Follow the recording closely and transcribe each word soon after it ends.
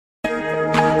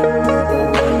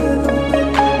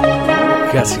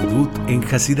Hasidut en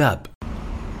Hasidab.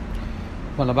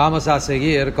 Bueno, vamos a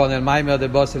seguir con el Maimer de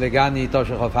Boss Legani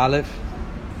Toshechov Aleph.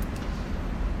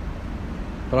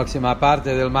 Próxima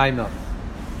parte del Maimer.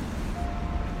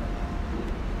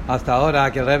 Hasta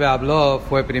ahora que el Rebbe habló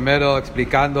fue primero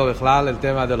explicando Bechlal el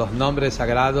tema de los nombres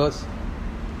sagrados,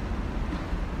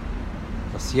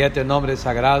 los 7 nombres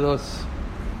sagrados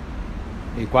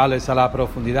y cuál es la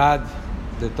profundidad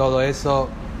de todo eso,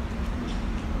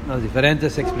 las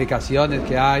diferentes explicaciones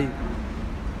que hay,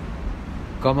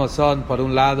 cómo son por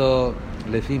un lado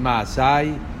Lefi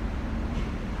Ma'asai,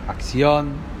 acción,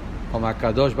 como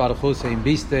Akadosh Baruj Hu se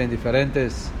inviste en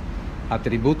diferentes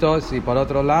atributos, y por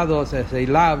otro lado es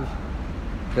Eilav,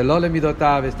 Velo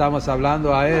Lemidotav, estamos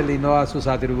hablando a él y no a sus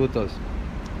atributos.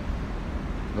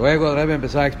 Luego el Rebbe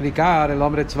empezó a explicar el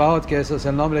nombre Tzvaot, que eso es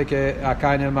el nombre que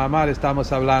acá en el Mamar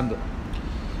estamos hablando,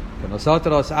 que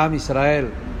nosotros, Am Israel,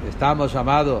 estamos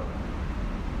llamados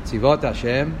Tzivot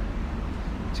Hashem,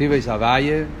 Tziveis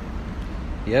Havaye,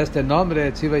 y este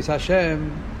nombre Tziveis Hashem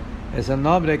es el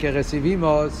nombre que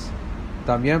recibimos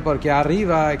también porque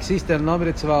arriba existe el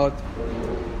nombre Tzvaot,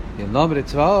 y el nombre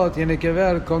Tzvaot tiene que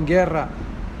ver con guerra,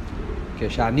 que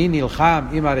Shani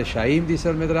Nilcham Im HaReshaim, dice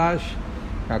el Midrash,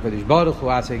 que HaKadosh Baruj Hu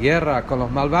hace guerra con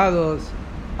los malvados,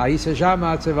 ahí se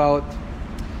llama Tzvaot.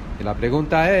 Y la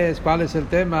pregunta es, ¿cuál es el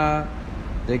tema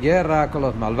de guerra con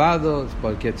los malvados?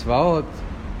 Porque Tzvaot,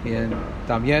 y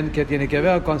también que tiene que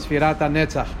ver con Sfirat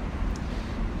HaNetzach.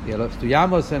 Y lo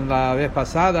estudiamos en la vez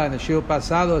pasada, en el shiur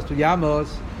pasado estudiamos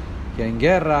que en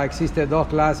guerra existen 2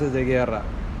 clases de guerra.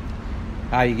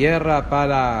 Hay guerra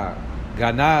para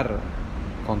ganar,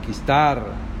 conquistar,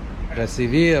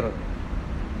 recibir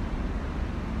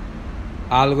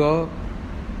algo,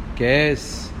 que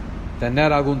es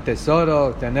tener algún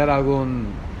tesoro, tener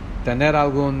algún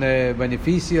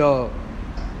beneficio,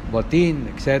 botín,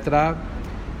 etc.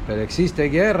 Pero existe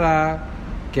guerra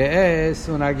que es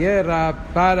una guerra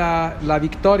para la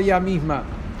victoria misma.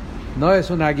 No es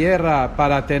una guerra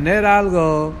para tener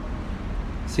algo,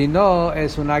 sino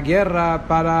es una guerra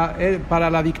para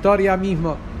la victoria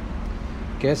misma.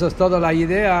 Que eso es toda la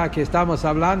idea que estamos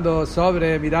hablando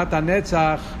sobre Mirat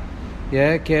HaNetzach,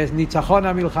 que es Nitzachon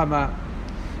HaMilchama.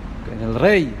 En el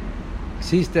rey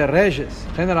existe reyes.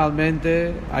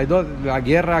 Generalmente la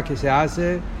guerra que se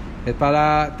hace es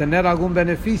para tener algún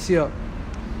beneficio.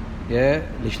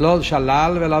 Lishlol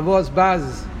Shalal Velavos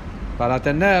Baz, para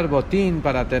tener botín,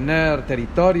 para tener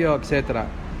territorio, etc.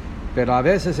 Pero a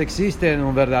veces existe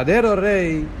un verdadero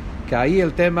rey, que ahí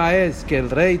el tema es que el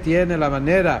rey tiene la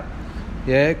manera,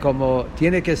 como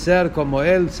tiene que ser, como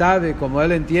él sabe, como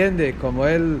él entiende,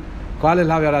 cuál es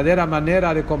la verdadera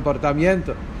manera de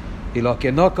comportamiento. Y los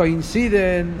que no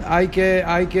coinciden, hay que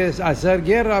hacer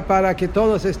guerra para que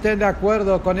todos estén de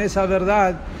acuerdo con esa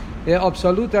verdad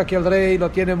absoluta que el rey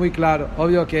lo tiene muy claro.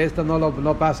 Obvio que esto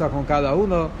no pasa con cada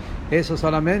uno, eso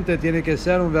solamente tiene que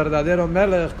ser un verdadero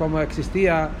Melech, como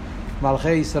existía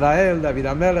Malchei Israel, David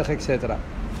HaMelech, etc.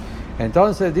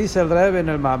 Entonces dice el Rebbe en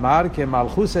el Mamar que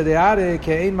Malchuse de Are,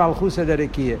 que en Malchuse de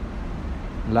Rekie,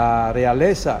 la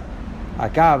realeza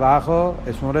acá abajo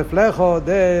es un reflejo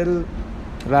de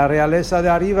la realeza de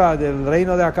arriba, del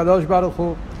reino de Akadosh Baruj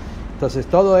Hu. Entonces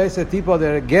todo ese tipo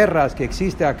de guerras que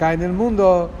existe acá en el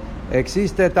mundo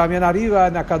existe también arriba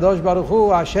en Akadosh Baruj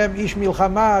Hu. Hashem Ish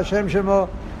Milchama, Hashem Shemo.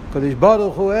 Akadosh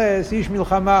Baruj Hu es Ish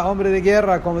Milchama, hombre de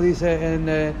guerra, como dice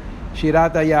en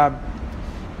Shirat Hayam.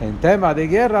 En tema de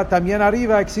guerra también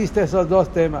arriba existen esos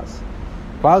 2 temas.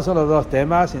 ¿Cuáles son los 2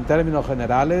 temas? En términos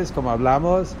generales, como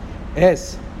hablamos,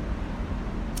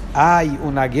 hay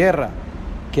una guerra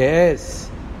que es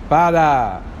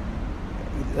para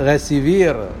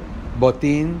recibir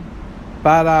botín,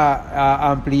 para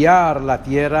ampliar la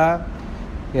tierra,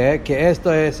 que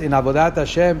esto es, en Avodat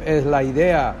Hashem, es la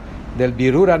idea del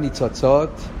Birur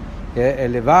HaNitzotzot,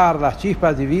 elevar las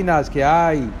chispas divinas que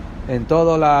hay en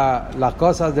todas las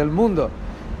cosas del mundo.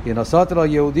 Y nosotros,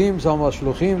 Yehudim, somos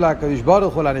Shluchim, la Kadosh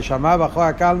Baruj Hu, la Neshama bajó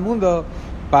acá al mundo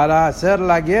para hacer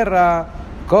la guerra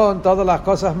con todas las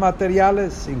cosas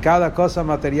materiales. En cada cosa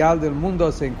material del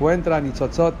mundo se encuentran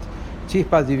Nitzotzot,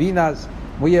 chispas divinas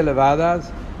muy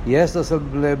elevadas, y esto es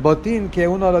el botín que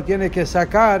uno lo tiene que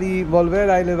sacar y volver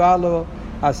a elevarlo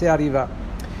hacia arriba.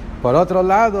 Por otro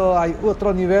lado, hay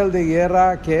otro nivel de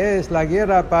guerra que es la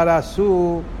guerra para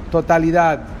su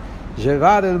totalidad,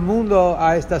 llevar el mundo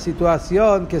a esta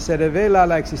situación que se revela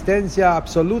la existencia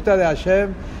absoluta de Hashem,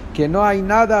 que no hay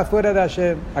nada fuera de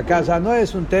Hashem. Acá ya no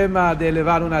es un tema de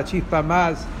elevar una chispa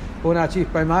más,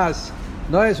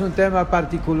 no es un tema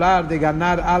particular de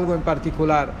ganar algo en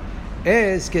particular,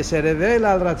 es que se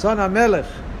revela el Ratzon HaMelech,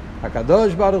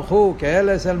 Akadosh Baruj Hu, que Él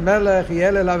es el Melech y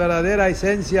Él es la verdadera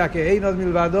esencia, que Einos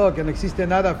Milvado, que no existe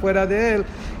nada fuera de Él,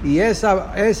 y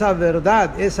esa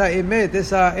verdad, esa emet,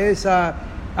 esa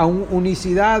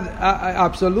unicidad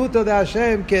absoluta de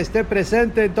Hashem, que esté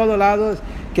presente en todos lados,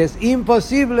 que es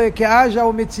imposible que haya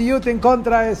un Mitziyut en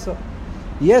contra de eso.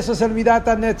 Y eso es el Midat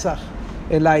HaNetzach.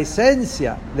 En la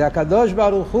esencia de Akadosh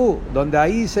Baruj Hu, donde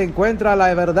ahí se encuentra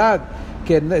la verdad,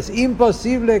 que es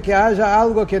imposible que haya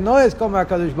algo que no es como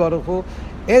Akadosh Baruj Hu,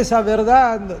 esa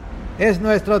verdad es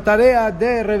nuestra tarea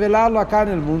de revelarlo acá en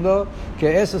el mundo,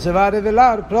 que eso se va a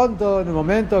revelar pronto, en el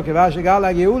momento que va a llegar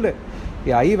la Geule,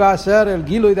 y ahí va a ser el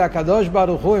Gilui de Akadosh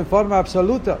Baruj Hu en forma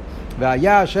absoluta.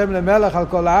 Vaya Hashem lemelech al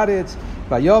kol haaretz,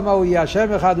 vayomahu y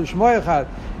Hashem echad ushmo echad.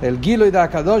 El Gilui de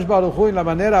Akadosh Baruj Hu en la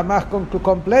manera más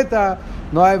completa,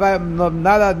 no hay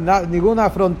nada, ninguna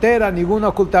frontera, ningún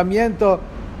ocultamiento.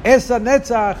 Esa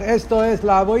Netzach, esto es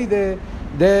la avoide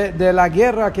de la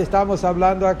guerra que estamos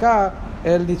hablando acá,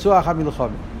 el Nitzuach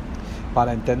HaMilchome.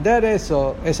 Para entender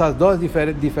eso, esas dos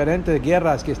diferentes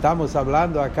guerras que estamos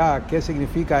hablando acá, ¿qué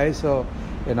significa eso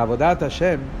en Avodat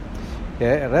Hashem?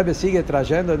 El Rebbe sigue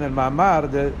trayendo en el Mamar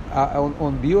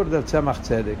un biur del Tzemach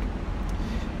Tzedek.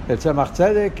 El Tzemach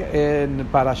Tzedek en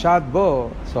Parashat Bo,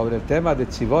 sobre el tema de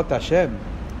Tzivot Hashem,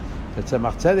 el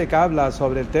Tzemach Tzedek habla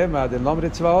sobre el tema del nombre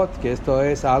Tzvaot, que esto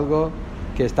es algo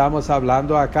que estamos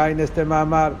hablando acá en este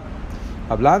Mamar.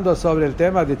 Hablando sobre el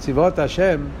tema de Tzivot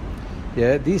Hashem,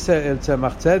 dice el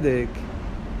Tzemach Tzedek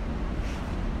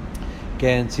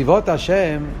que en Tzivot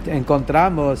Hashem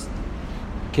encontramos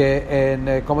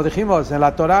que, como dijimos, en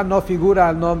la Torah no figura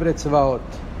el nombre Tzvaot.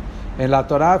 En la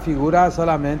Torah figura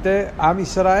solamente Am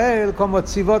Israel como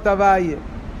Tzivot Avaye.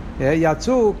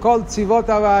 Yatzu Kol Tzivot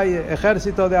Avaye,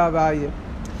 ejército de Avaye.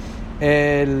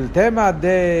 El tema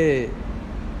de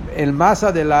el más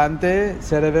adelante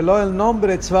se reveló el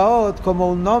nombre Tzvaot como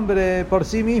un nombre por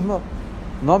sí mismo,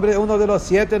 uno de los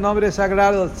 7 nombres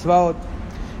sagrados Tzvaot.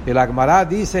 El Agmará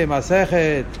dice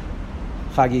Masejet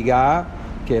Hagigah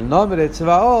que el nombre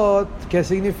Tzvaot, que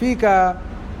significa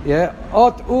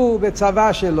Ot U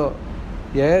Betzavah Shelo,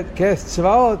 que es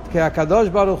Tzvaot, que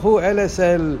Akadosh Baruj Hu, Él es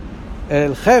el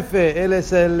jefe, Él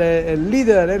es el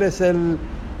líder, Él es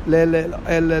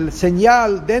el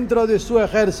señal dentro de su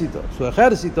ejército. Su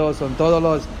ejército son todos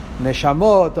los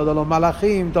Neshamot, todos los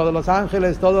Malachim, todos los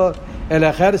ángeles, todo el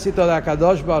ejército de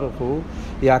Akadosh Baruj Hu.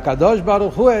 Y Akadosh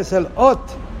Baruj Hu es el Ot,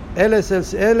 Él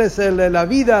es la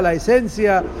vida, la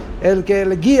esencia,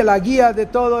 la guía de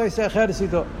todo ese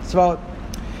ejército.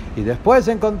 Y después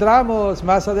encontramos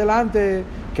más adelante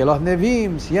que los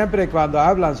Nevim, siempre cuando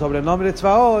hablan sobre el nombre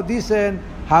Tzvaot, dicen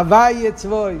Havaye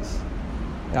Tzvois.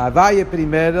 Havaye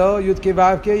primero, Yudke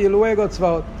Vavke, y luego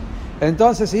Tzvaot.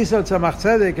 Entonces hizo el Tzemach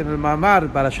Tzedek en el Mamar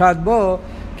Parashat Bo,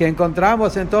 que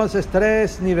encontramos entonces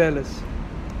 3 niveles.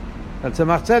 El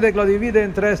Tzemach Tzedek lo divide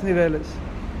en 3 niveles.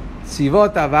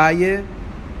 Tzivot Havaye,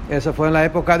 eso fue en la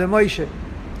época de Moishe.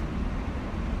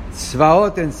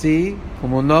 Tzvaot en sí,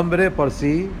 como un nombre por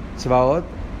sí, Tzvaot,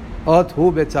 Ot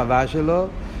Hu Betzavah Shelo,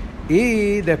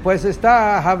 y después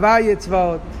está Havaye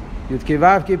Tzvaot, Yudke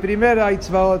Vavke primero y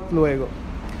Tzvaot luego.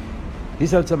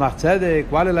 Dice el Tzemach Tzedek,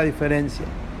 ¿cuál es la diferencia?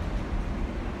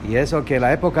 Y eso que en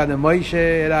la época de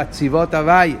Moishe era Tzivot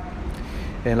Havaye,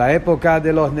 en la época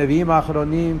de los Nevim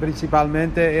Achronim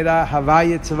principalmente era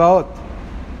Havaye Tzvaot,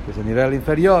 que es el nivel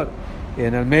inferior. Y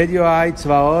en el medio hay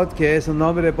Tzvaot, que es un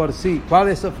nombre por sí.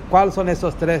 ¿Cuáles son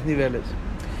esos 3 niveles?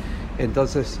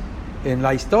 Entonces, en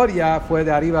la historia fue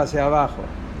de arriba hacia abajo.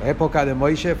 La época de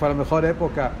Moishe fue la mejor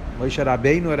época. Moishe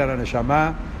Rabbeinu era una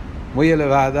Neshama muy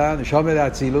elevada, Neshama de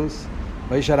Atzilus.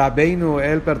 Moishe Rabbeinu,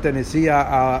 él pertenecía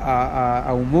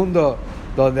a un mundo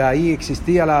donde ahí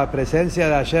existía la presencia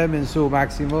de Hashem en su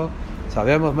máximo.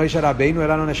 Sabemos, Moishe Rabbeinu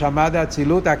era una Neshama de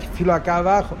Atzilut, filo acá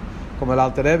abajo. Como el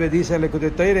Alter Rebbe dice en el Likutei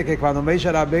Torah, que cuando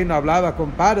Moishe Rabbeinu hablaba con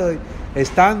Paroi,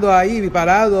 estando ahí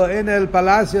parado en el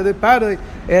palacio de Paroi,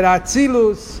 era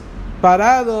Atzilus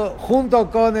parado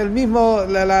junto con el mismo,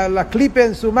 la clipe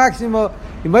en su máximo,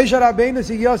 y Moishe Rabbeinu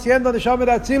siguió siendo de Shomer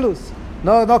Atzilus,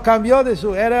 no cambió de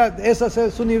ese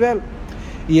es su nivel.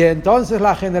 Y entonces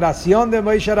la generación de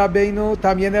Moishe Rabbeinu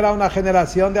también era una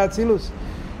generación de Atzilus.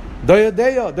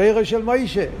 Doiro Shel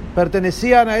Moishe,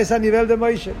 pertenecían a ese nivel de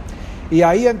Moishe. Y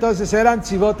ahí entonces eran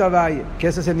Tzivot Havaye, que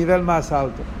ese es el nivel más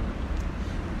alto.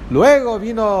 Luego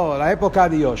vino la época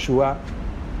de Yoshua.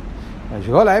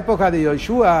 Llegó la época de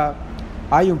Yoshua.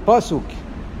 Hay un posuk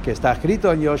que está escrito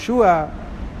en Yoshua,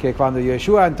 que cuando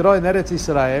Yoshua entró en Eretz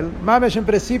Israel, mamesh en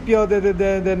principio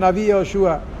de Naví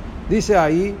Yoshua, dice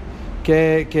ahí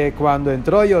que cuando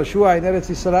entró Yoshua en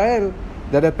Eretz Israel,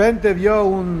 de repente vio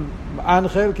un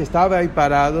ángel que estaba ahí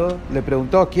parado, le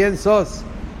preguntó, ¿quién sos?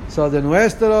 ¿Sos de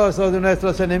nuestros o de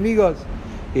nuestros enemigos?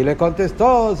 Y le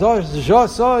contestó, yo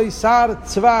soy Sar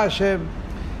Tzva Hashem,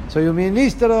 soy un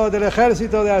ministro del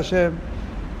ejército de Hashem.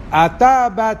 Ata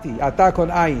bati, ata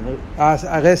con ain,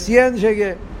 recién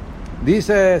llegué.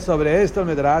 Dice sobre esto el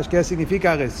Medrash, ¿qué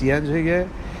significa recién llegué?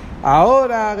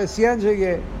 Ahora recién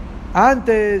llegué.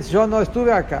 Antes yo no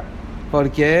estuve acá. ¿Por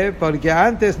qué? Porque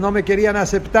antes no me querían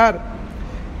aceptar.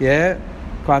 ¿Yeah?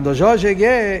 Cuando yo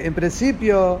llegué, en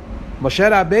principio, Moshe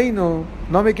Rabbeinu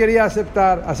no me quería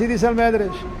aceptar. Así dice el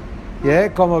Medrash.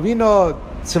 ¿Yeah? Como vino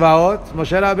Tzvaot,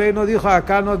 Moshe Rabbeinu dijo,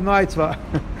 acá no hay Tzva.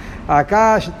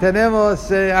 Acá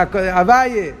tenemos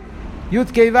Avaye,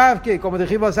 Yudkei Vavkei, como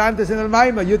dijimos antes en el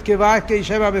Maimon, Yudkei Vavkei,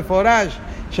 Shema Meforash,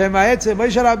 Shema Etzem.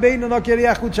 Moshe Rabbeinu no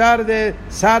quería escuchar de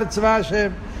Sar Tzva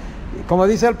Hashem. Como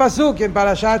dice el Pasuk en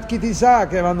Parashat Kitizá,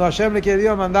 que cuando Hashem le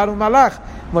quería mandar un malach,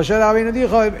 Moshe Rabbeinu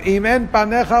dijo, Imen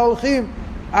paneja olchim,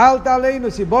 alta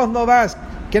aleinu, si vos no vas,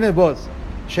 ¿quién es vos?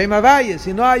 Shema Avaye,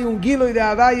 si no hay un gilo de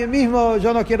Avaye mismo,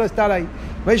 yo no quiero estar ahí.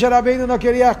 Moshe Rabbeinu no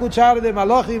quería escuchar de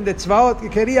Malochim, de Tzvaot, que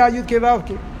quería Yudkei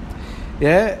Vavkei.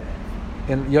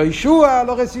 Yoshua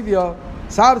lo recibió,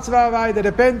 Sar Tzva Avaye, de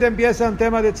repente empieza un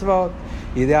tema de Tzvaot.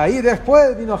 Y de ahí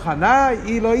después vino Haná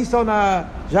y lo hizo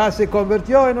ya se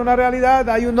convirtió en una realidad.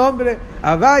 Hay un nombre,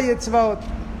 Avaye Tzvaot.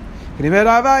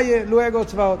 Primero Avaye, luego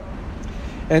Tzvaot.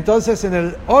 Entonces en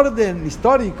el orden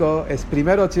histórico es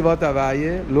primero Tzvaot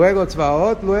Avaye, luego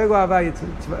Tzvaot, luego Avaye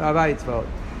Tzvaot.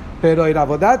 Pero en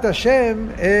Avodat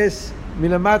Hashem es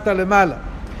milamata lemala.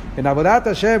 En Avodat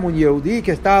Hashem, un Yehudí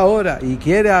que está ahora y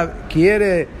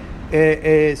quiere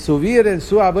subir en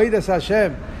su Avodas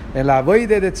Hashem, en la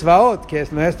Avoide de Tzvaot, que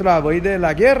es nuestro Avoide en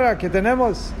la guerra que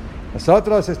tenemos.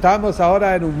 Nosotros estamos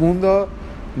ahora en un mundo,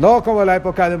 no como la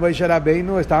época de Moshe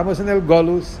Rabbeinu, estamos en el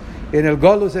Golus. En el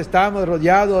Golus estamos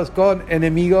rodeados con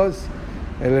enemigos.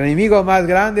 El enemigo más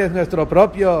grande es nuestro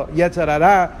propio Yetzer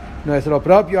Hara, nuestro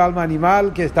propio alma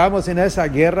animal, que estamos en esa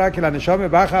guerra, que la Neshama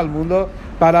baja al mundo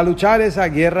para luchar esa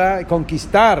guerra y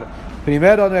conquistar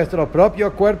primero nuestro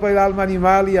propio cuerpo y el alma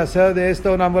animal y hacer de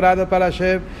esto una morada para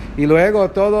Hashem y luego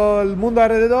todo el mundo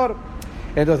alrededor.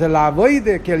 Entonces la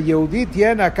avoide que el Yehudí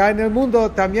tiene acá en el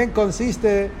mundo también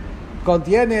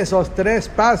contiene esos 3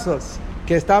 pasos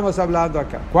que estamos hablando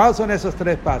acá. ¿Cuáles son esos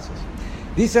 3 pasos?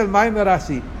 Dice el Maimer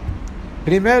así.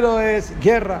 Primero es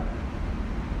guerra.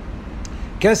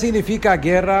 ¿Qué significa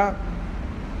guerra?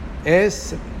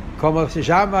 Es como se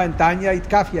llama en Tanya,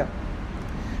 Itkafia.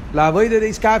 La avoide de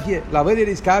Iskafie. La avoide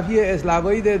de Iskafie es la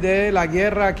avoide de la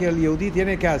guerra que el Yehudí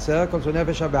tiene que hacer con su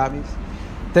Nefesh Abamis.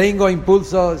 Tengo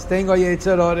impulsos, tengo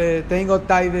yetzerore, tengo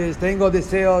taives, tengo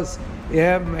deseos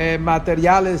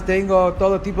materiales, tengo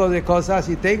todo tipo de cosas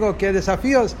y tengo que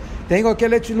desafíos, tengo que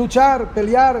luchar,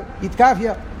 pelear,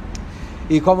 Itkafia.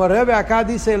 Y como Rebbe acá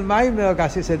dice el Maimer, que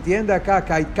así se entiende acá,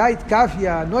 que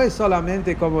Itkafia no es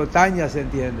solamente como Tanya se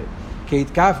entiende, que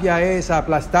Itkafia es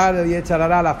aplastar el Yetzer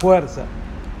Hara a la fuerza.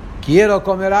 Quiero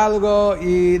comer algo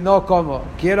y no como.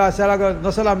 Quiero hacer algo,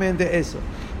 no solamente eso.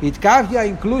 Itkafia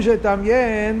incluye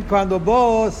también cuando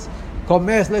vos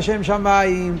comes Leshem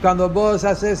Shamayim, cuando vos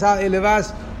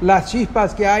elevas las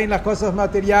chispas que hay en las cosas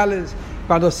materiales,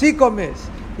 cuando sí comes,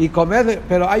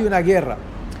 pero hay una guerra.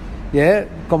 ¿Yeah?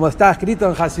 Como está escrito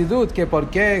en Hasidut, que por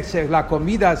qué la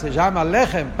comida se llama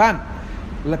lechem, pan.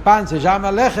 El pan se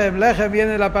llama lechem, lechem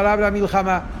viene de la palabra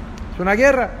milchama. Es una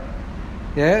guerra.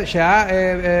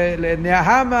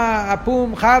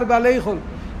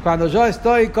 Cuando yo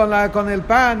estoy con el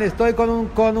pan, estoy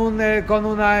con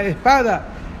una espada.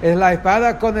 Es la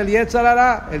espada con el Yetzer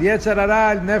Hara. El Yetzer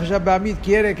Hara, el Nefesh Abamit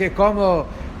quiere que como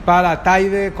para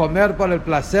taive, comer por el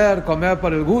placer, comer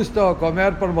por el gusto,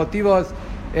 comer por motivos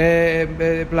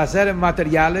placeres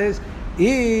materiales.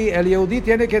 Y el Yehudí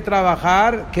tiene que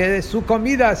trabajar que su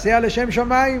comida sea Leshem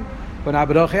Shomayim. Una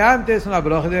broje antes, una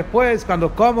broje después,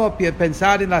 cuando como,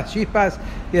 pensar en las chispas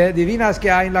divinas que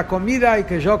hay en la comida y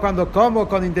que yo cuando como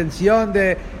con intención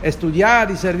de estudiar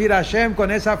y servir a Hashem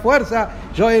con esa fuerza,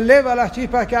 yo elevo las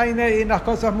chispas que hay en las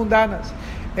cosas mundanas.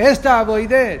 Esta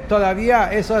avoide,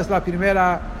 todavía eso es el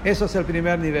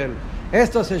primer nivel.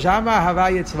 Esto se llama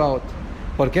Havaye Tzvaot.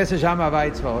 ¿Por qué se llama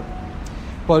Havaye Tzvaot?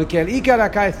 Porque el Ikar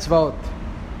acá es Tzvaot.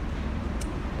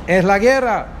 Es la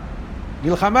guerra.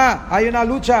 Milhamá, hay una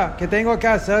lucha que tengo que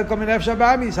hacer con mi Nefesh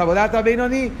Abamis, Avodat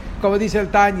Abeinoni, como dice el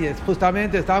Tanya.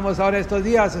 Justamente estamos ahora estos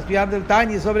días estudiando el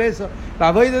Tanya sobre eso. La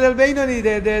avoide del Beinoni,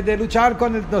 de luchar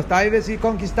con los taives y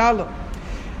conquistarlo.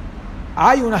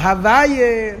 Hay un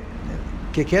Havaye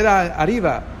que queda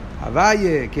arriba.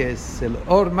 Havaye, que es el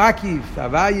Or Makif.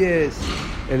 Havaye es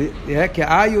que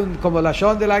hay como la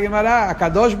Shon de la Gemara,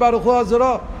 Akadosh Baruch Hu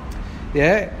Azro,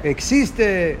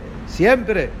 existe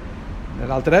siempre.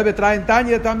 El Alter Rebbe trae en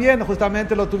Tanya también,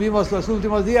 justamente lo tuvimos los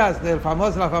últimos días, la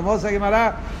famosa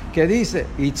Gemara, que dice,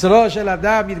 Yitzro shel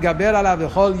Adam mitgaber alav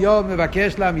bechol yom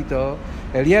mevakesh lamito.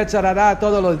 El Yetzer Hara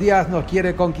todos los días nos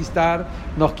quiere conquistar,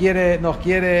 nos quiere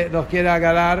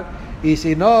agarrar, y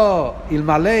si no,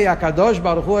 Ilmalei Akadosh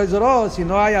Baruch Hu Ezro, si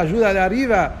no hay ayuda de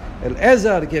arriba, el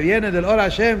Ezer que viene del Or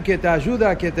Hashem, que te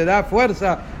ayuda, que te da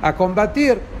fuerza a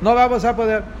combatir, no vamos a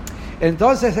poder.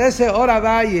 Entonces ese Or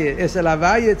Havaye es el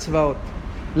Havaye Tzvaot.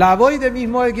 La Avoide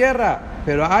mismo es guerra,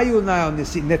 pero hay una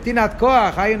Netinat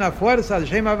Koach, hay una fuerza de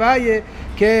Shem Havaye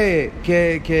que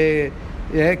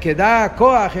da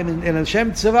Koach en el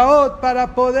Shem Tzvaot para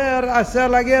poder hacer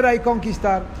la guerra y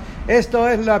conquistar. Esto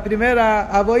es la primera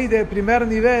Avoide, primer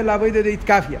nivel, la Avoide de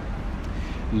Itkafia.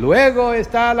 Luego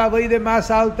está la Avoide más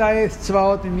alta, es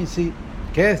Tzvaot en sí.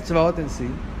 ¿Qué es Tzvaot en sí?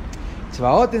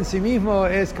 Tzvaot en sí mismo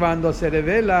es cuando se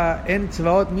revela en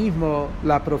Tzvaot mismo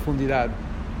la profundidad.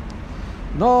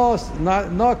 No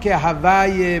que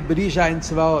Havaye brilla en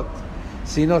Tzvaot,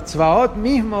 sino Tzvaot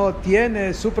mismo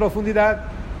tiene su profundidad.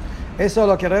 Eso es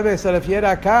lo que Rebbe se refiere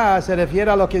acá, se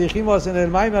refiere a lo que dijimos en el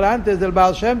Maimer antes del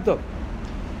Baal Shem Tov.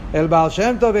 El Baal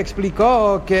Shem Tov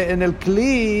explicó que en el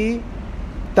Kli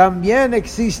también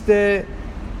existe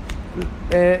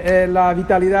la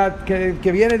vitalidad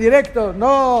que viene directo,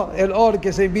 no el Or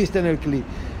que se inviste en el Kli.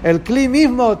 El Kli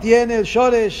mismo tiene el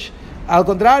Shoresh, al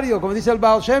contrario, como dice el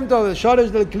Baal Shem Tov, el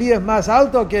Shoresh del Kli es más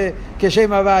alto que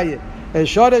Shem Havaye. El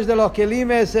Shoresh de los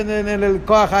Kelimes en el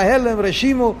Koach HaHelem,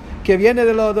 Reshimu, que viene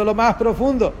de lo más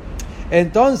profundo.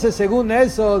 Entonces, según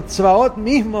eso, el Tzvaot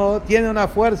mismo tiene una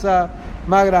fuerza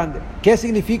más grande. ¿Qué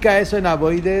significa eso en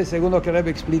Avoide? Según lo que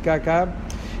Rebbe explica acá.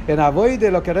 En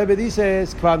Avoide lo que Rebbe dice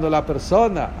es cuando la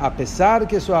persona, a pesar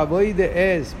que su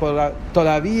Avoide es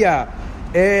todavía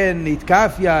en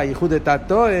Itkafia y Jude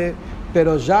Tatoe,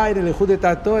 pero ya en el Jude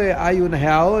Tatoe hay un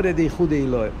Heaore de Jude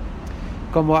Iloe.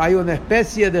 Como hay una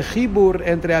especie de Jibur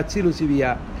entre Atzilus y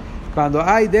Biyah. Cuando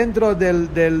hay dentro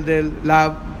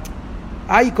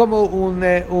hay como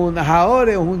un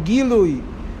Haore, un Gilui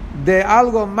de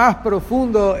algo más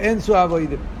profundo en su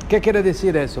Avoide. ¿Qué quiere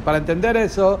decir eso? Para entender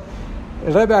eso,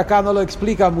 el Rebbe acá no lo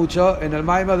explica mucho. En el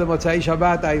Maimer de Motzai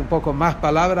Shabbat hay un poco más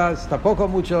palabras, tampoco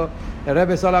mucho. El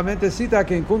Rebbe solamente cita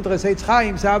que en Kuntres Eitz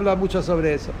Chaim se habla mucho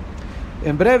sobre eso.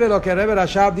 En breve lo que el Rebbe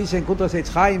Rashab dice en Kuntres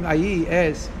Eitz Chaim ahí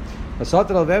es,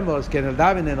 nosotros vemos que en el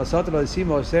Davene nosotros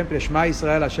decimos siempre Shema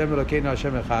Israel Hashem Elokeinu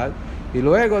Hashem Echad, y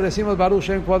luego decimos Baruch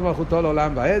Shem Kvod Malchuto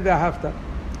L'Olam Va'ed Ve'ahavta.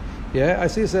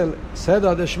 Así es el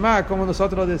Seder de Shema, como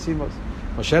nosotros decimos.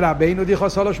 Moshe Rabbeinu dijo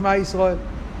solo Shema Israel.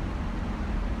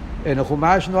 En el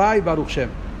Chumash no hay Baruch Shem.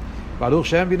 Baruch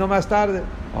Shem vino más tarde,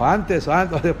 o antes o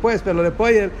después, pero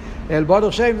después el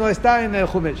Baruch Shem no está en el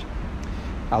Chumash.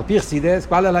 Al Pirsides,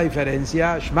 ¿cuál es la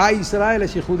diferencia? Shema Israel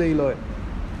es Yichud Elohe.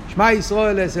 Shema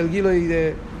Israel es el Gilui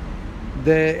de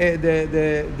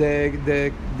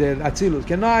Atzilus,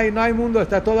 que no hay mundo,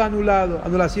 está todo anulado,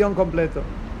 anulación completa.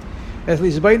 Es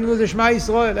Lisbeinu de Shema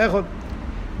Israel,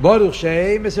 Baruch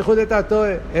Shem es Yichud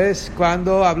Tatoe, es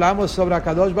cuando hablamos sobre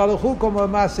Akadosh Baruch Hu, como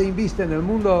más se inviste en el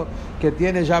mundo, que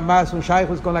tiene ya más un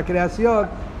shaychus con la creación,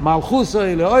 Malchuso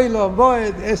y Leoilom,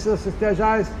 Boed, eso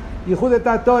ya es Yichud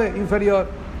Tatoe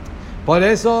inferior. Por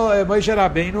eso Moshe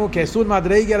Rabbeinu, que es un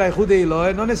madreiga la Yichud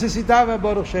Elohe, no necesitaba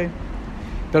Baruch Shem.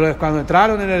 Pero cuando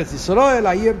entraron en el Israel,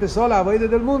 ahí empezó la avoide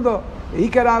del mundo. Y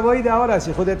que la avoide ahora es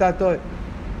Yichud Tatoe.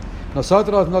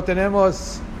 Nosotros no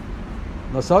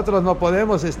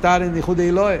podemos estar en Yichud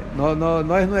Elohe,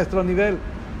 no es nuestro nivel,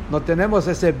 no tenemos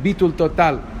ese bitul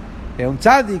total. Un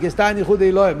tzadik que está en Yichud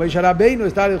Elohe, Moshe Rabbeinu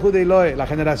está en Yichud Elohe, la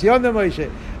generación de Moshe,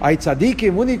 hay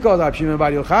tzadikim únicos, Rab Shimon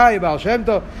Bar Yochai, Baal Shem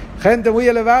Tov, gente muy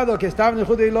elevada que está en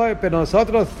Yichud Elohe, pero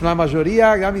nosotros, la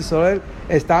mayoría, Gam Israel,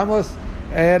 estamos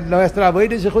en nuestra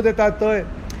avoide de Yichud Tatoe.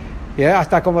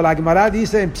 Hasta como la Gemara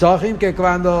dice en Psochim, que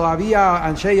cuando había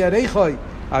Anshei Ereichoi,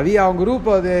 había un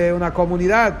grupo de una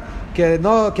comunidad que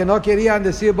no querían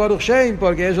decir Baruch Shem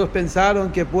porque ellos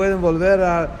pensaron que pueden volver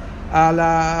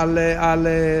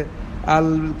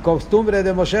al costumbre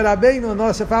de Moshe Rabbeinu, no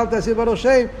hace falta decir Baruch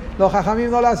Shem. Los Jajamim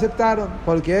no lo aceptaron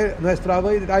porque nuestra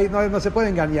ahí no se puede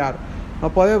engañar, no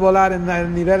puede volar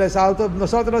en niveles altos.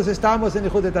 Nosotros estamos en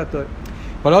Yichud Tatoe.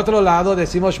 Por otro lado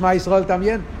decimos Shema Israel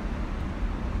también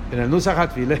en el Nusach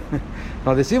HaTfileh.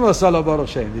 No decimos solo Baruch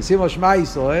Shem, decimos Shema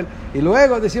Israel y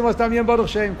luego decimos también Baruch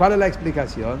Shem. ¿Cuál es la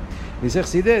explicación? Dice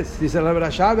Chsides, dice el Rebbe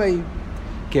Rashab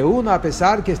que uno, a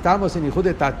pesar que estamos en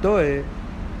Yichud Tatoe,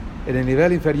 en el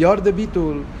nivel inferior de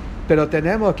Bitul, pero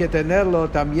tenemos que tenerlo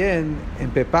también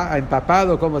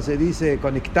empapado, como se dice,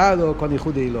 conectado con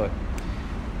Ijud Elohe.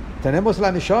 Tenemos la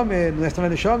Neshome, nuestra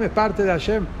Neshome es parte de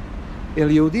Hashem. El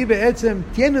Yehudi Be'etzem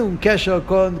tiene un kesher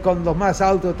con los más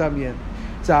altos también.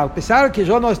 O sea, a pesar que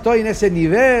yo no estoy en ese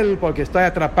nivel, porque estoy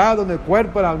atrapado en el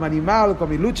cuerpo del alma animal, con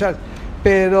mis luchas,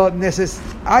 pero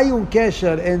hay un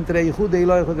kesher entre Ijud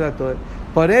Elohe y Ijud Elohe.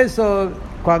 Por eso,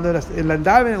 cuando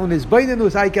andamos en un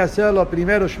esboinenus, hay que hacerlo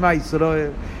primero Shema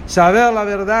Yisrael, saber la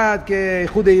verdad que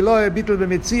Ijud Elohe, Bitul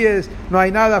Bemetzies, no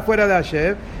hay nada fuera de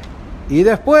Hashem. Y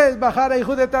después bajar a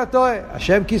Ijud Elohe.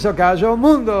 Hashem quiso que haya un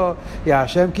mundo. Y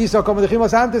Hashem quiso, como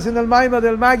dijimos antes en el Maimar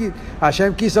del Magid,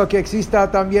 Hashem quiso que exista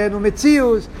también un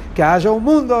Metzius, que haya un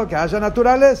mundo, que haya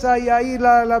naturaleza, y ahí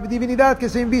la divinidad que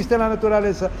se inviste en la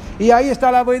naturaleza. Y ahí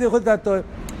está la voz de Ijud Elohe.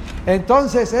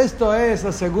 Entonces esto es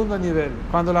el segundo nivel.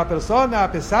 Cuando la persona,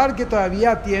 a pesar que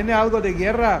todavía tiene algo de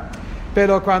guerra,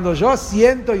 pero cuando yo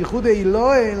siento Ijud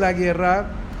Elohe en la guerra,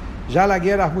 ya la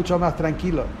guerra es mucho más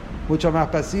tranquilo, mucho más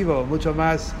pasivo, mucho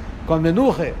más con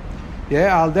menuje.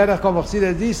 Al derech, como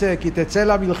Chassidus dice, Kitetze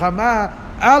la milchama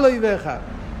alo iveja.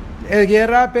 Es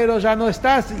guerra, pero ya no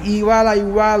estás igual a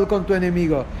igual con tu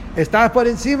enemigo. Estás por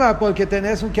encima porque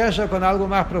tenés un kesher con algo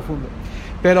más profundo.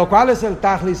 Pero ¿cuál es el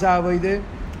Tachlis Avoide?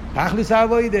 Tachlis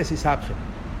Avoide es Isabje.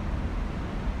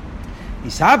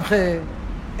 Isabje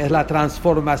es la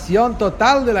transformación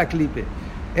total de la klipe.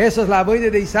 Eso es la Avoide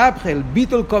de Isabje, el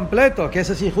bitul completo, que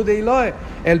ese es Ijud Elohe,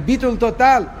 el bitul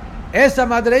total. Esa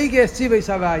madreiga es Tzivos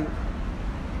Havai.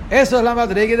 Eso es la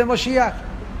madreiga de Moshiach,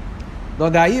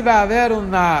 donde ahí va a haber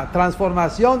una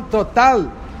transformación total.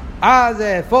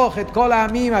 Hashem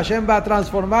va a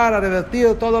transformar, a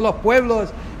revertir todos los pueblos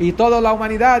y toda la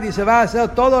humanidad, y se va a hacer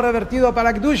todo revertido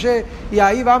para Kedusha, y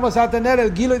ahí vamos a tener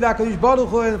el Gilui de HaKadosh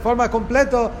Baruch Hu en forma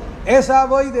completa. Esa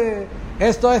Avoide,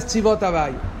 esto es Tzivot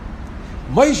Havai.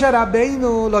 Moshe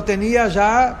Rabbeinu lo tenía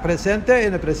ya presente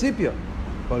en el principio,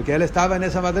 porque él estaba en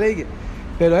esa madriga,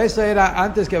 pero eso era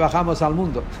antes que bajamos al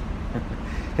mundo.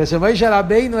 Jesús Moshe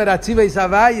Rabbeinu era Tzivos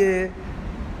Havai,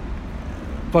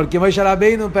 porque Moshe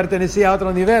Rabbeinu pertenecía a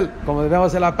otro nivel, como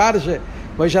vemos en la Parsha.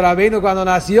 Moshe Rabbeinu cuando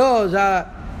nació ya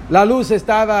la luz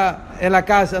estaba en la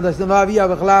casa, entonces no había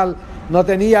Bechlal, no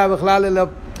tenía Bechlal.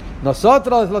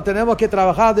 Nosotros lo tenemos que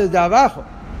trabajar desde abajo,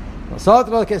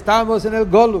 nosotros que estamos en el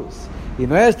Golus. Y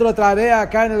nuestra tarea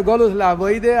acá en el Golus, la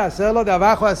avoide, hacerlo de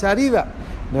abajo hacia arriba.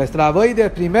 Nuestra avoide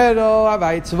es primero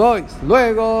Havai Tzvois,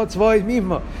 luego Tzvois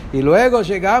mismo. Y luego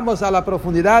llegamos a la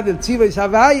profundidad del Tzivos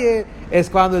Havai, es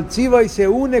cuando el Tzivos se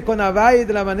une con Havai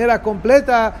de la manera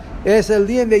completa. Es el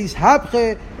día de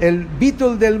Ishabje, el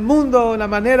bitul del mundo, la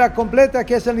manera completa,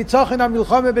 que es el Nitzochen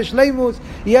HaMilchome Beshleimus,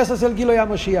 y eso es el Gilui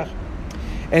HaMoshiach.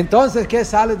 Entonces, ¿qué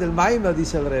sale del Maimar?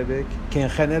 Dice el Rebbe, que en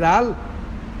general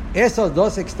esos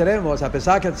dos extremos, a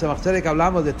pesar que en Tzemach Tzedek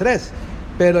hablamos de tres,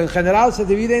 pero en general se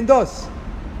divide en dos: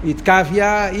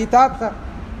 Itkafia y Tapja.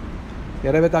 Y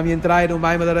el Rebbe también trae un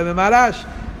Maimar de Rebbe Maharash,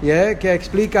 que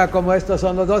explica cómo estos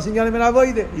son los dos señores de la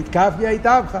Avoide, Itkafia y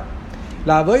Tapja.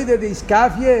 La Avoide de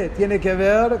Itkafia tiene que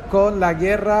ver con la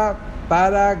guerra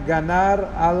para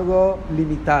ganar algo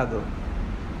limitado,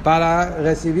 para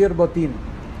recibir botín.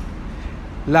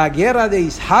 La guerra de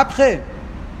Ishabje,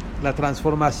 la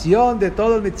transformación de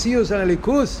todo el Metzius en el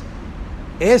Ikus,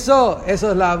 eso es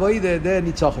la Avoide de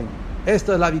Nitzochen.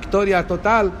 Esto es la victoria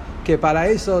total, que para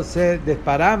eso se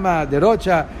desparama,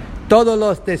 derrocha todos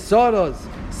los tesoros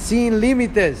sin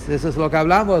límites. Eso es lo que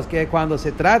hablamos, que cuando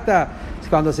se trata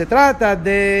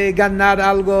de ganar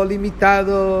algo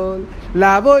limitado,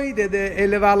 la avoide de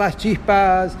elevar las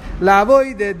chispas, la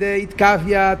avoide de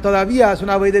Itkafia todavía es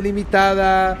una avoide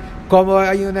limitada. Como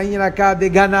hay una línea acá de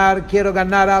ganar, quiero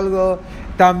ganar algo,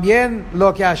 también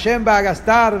lo que Hashem va a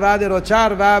gastar, va a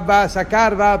derrochar, va a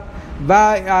sacar, va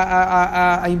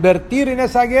a invertir en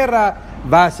esa guerra,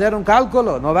 va a hacer un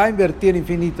cálculo, no va a invertir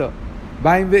infinito,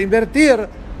 va a invertir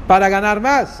para ganar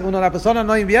más. Una persona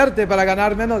no invierte para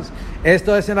ganar menos.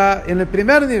 Esto es en el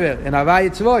primer nivel, en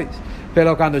Havai Tzvois.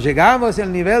 Pero cuando llegamos al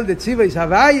nivel de Tzivos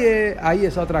Havai, ahí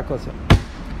es otra cosa.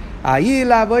 Ahí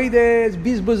la avoide es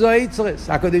bisbuzo itzres.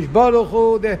 HaKadosh Baruch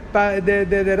Hu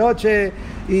de derroche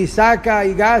y saca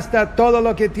y gasta todo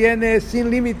lo que tiene sin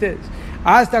límites.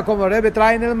 Hasta como Rebbe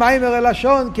trae en el Maimar de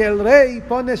Lashon, que el rey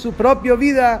pone su propia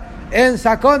vida en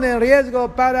sacón, en riesgo,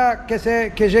 para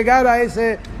que llegara a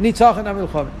ese Nitzochen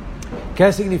HaMilchome.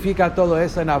 ¿Qué significa todo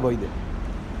eso en avoide?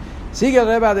 Sigue el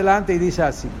Rebbe adelante y dice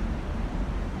así.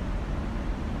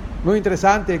 Muy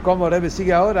interesante cómo el Rebbe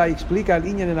sigue ahora y explica el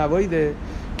Inyan en avoide.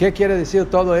 ¿Qué quiere decir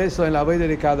todo eso en la avoide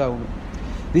de cada uno?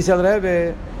 Dice el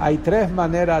Rebbe, hay tres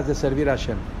maneras de servir a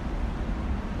Hashem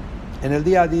en el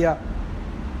día a día.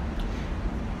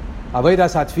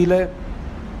 Avodas Atfile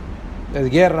es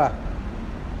guerra.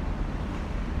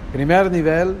 Primer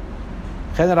nivel,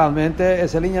 generalmente,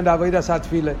 es el línea de Avodas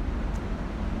Atfile.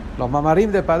 Los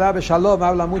mamarim de Padá Shalom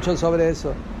hablan mucho sobre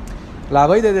eso. La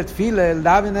avoda de Tfile, el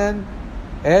Davinen,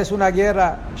 es una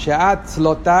guerra. Sheat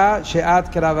Slotá, Sheat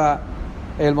Krava.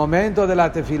 El momento de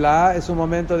la tefilá es un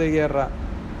momento de guerra.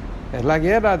 Es la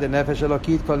guerra de Nefesh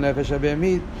Elokit con Nefesh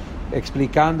Behemit,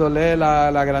 explicándole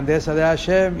la grandeza de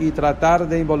Hashem y tratar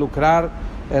de involucrar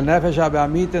el Nefesh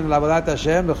Behemit en la Avodat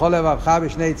Hashem, Bechol Levavcha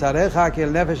B'shnei Tzarecha, que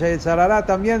el Nefesh Yetzer Hara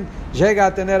también llega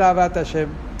a tener Avodat Hashem.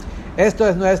 Esto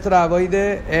es nuestra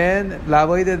avoide en la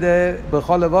avoide de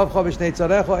Bechol Levavcha B'shnei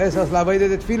Tzarecha. Esa es la avoide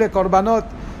de Tfile Korbanot,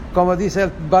 como dice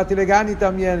el Batilegani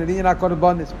también, el línea de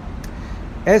Korbanes.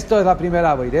 Esto es la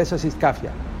primera avoide, eso es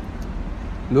Iskafia.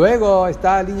 Luego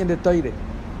está la línea de Toire.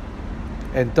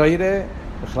 En Toire,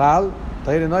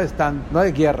 Toire no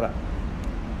es guerra.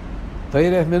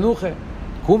 Toire es menuje.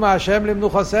 Kuma Hashem le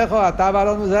menujosejo,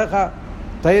 atabaron useja.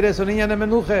 Toire es una línea de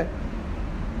menuje.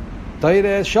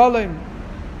 Toire es Sholem.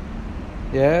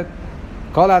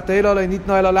 Kol ha-Teiro lo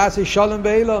nitno el olasi Sholem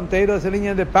beilom. Teiro es la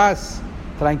línea de paz,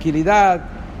 tranquilidad,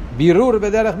 birur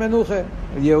bederech menuje.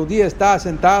 El Yehudí está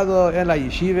sentado en la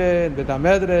yeshiva, en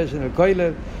Betamedresh, en el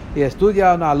Koilel, y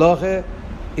estudia una aloje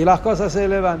y las cosas se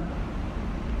elevan.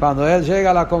 Cuando él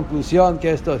llega a la conclusión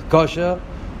que esto es kosher,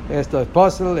 esto es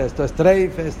posel, esto es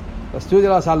treif, estudia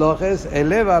las alojes,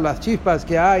 eleva las chispas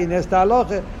que hay en esta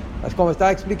aloje, es como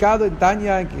está explicado en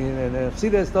Tanya, en el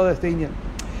Chsides, todo este niño.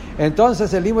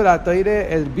 Entonces el limud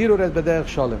ha-Toire es birur es bederech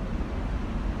sholem.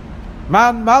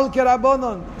 Man malke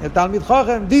rabonon, el Talmid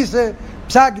Chochem dice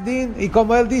Psak Din, y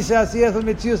como él dice, así es el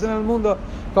Metzius en el mundo,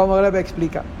 como el Rebbe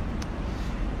explica.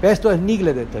 Esto es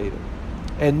Nigle de Toire.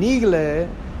 El Nigle,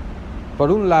 por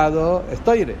un lado, es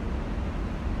Toire.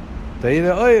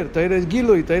 Toire oir, Toire es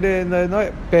Gilui, Toire no,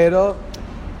 pero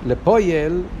le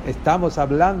Poyel estamos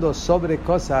hablando sobre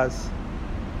cosas,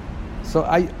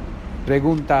 hay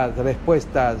preguntas,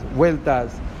 respuestas,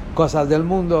 vueltas, cosas del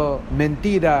mundo,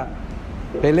 mentira,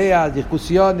 peleas,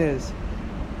 discusiones.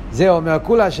 Zeo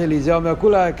meokula sheli, zeo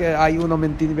meokula, que hay uno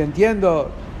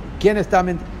mintiendo. ¿Quién está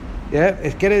mintiendo?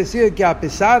 Quiere decir que a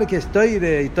pesar que es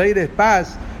Toire y Toire es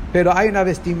paz, pero hay una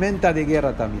vestimenta de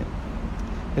guerra también.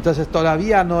 Entonces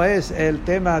todavía no es el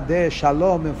tema de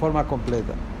Shalom en forma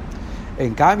completa.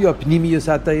 En cambio, Pnimius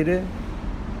ha-Toire,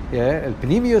 el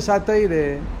Pnimius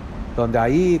ha-Toire, donde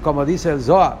ahí, como dice el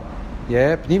Zohar,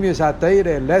 Pnimius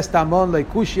ha-Toire, lestamon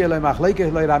leikushi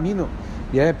lemachleikes leiraminu.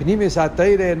 Pnimius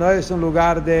ha-Toire no es un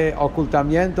lugar de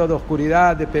ocultamiento, de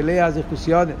oscuridad, de peleas,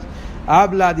 discusiones.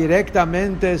 Habla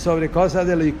directamente sobre cosas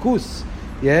del Ikus,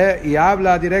 y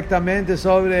habla directamente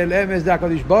sobre el Emes de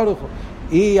HaKadosh Baruch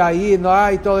Hu, y ahí no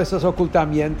hay todos esos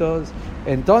ocultamientos.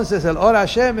 Entonces el Or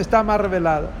Hashem está más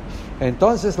revelado.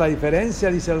 Entonces la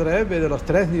diferencia, dice el Rebbe, de los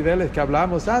tres niveles que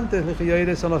hablamos antes,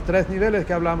 son los tres niveles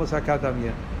que hablamos acá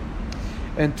también.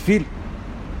 En Tfile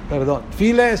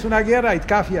es una guerra,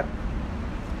 Itkafia.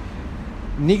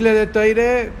 Nigle de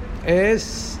Toire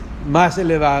es más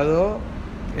elevado,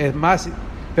 es más,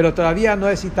 pero todavía no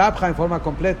es Itapja en forma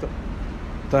completa.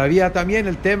 Todavía también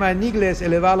el tema de Nigle es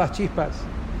elevar las chispas,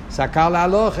 sacar la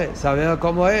aloje, saber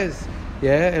cómo es.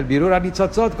 El Birur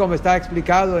HaNitzotzot, como está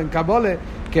explicado en Kabole,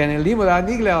 que en el limud de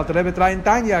Nigle, el Rebbe trae en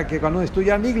Tanya, que cuando uno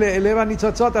estudia Nigle, eleva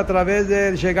Nitzotzot a través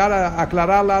de llegar a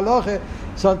aclarar la aloje,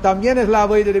 también es la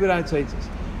voy de liberar Nitzotzot.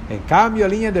 En cambio,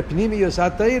 la línea de Pnimius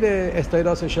ha-Toire es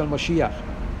Toirose Shel Moshiach.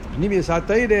 Pnimius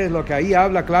ha-Toire es lo que ahí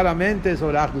habla claramente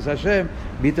sobre Achdus Hashem,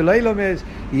 Bitul Eilomes,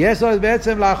 y eso es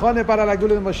Betzem la Ajone para la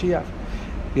Gilui de Moshiach.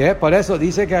 Por eso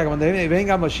dice que cuando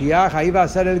venga Moshiach, ahí va a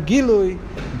ser el Gilui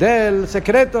del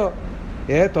secreto.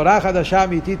 Torah Hadashah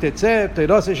Amiti Tetzeh,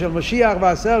 Toirose Shel Moshiach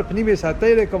va a ser Pnimius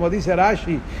ha-Toire, como dice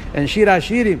Rashi en Shir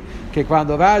HaShirim, que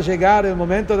cuando va a llegar el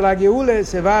momento de la Geule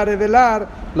se va a revelar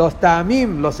los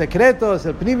Ta'amim, los secretos,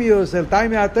 el Pnimius, el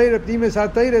Taime ha-Toire, Pnimius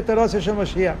ha-Toire, Toirose Shel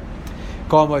Moshiach.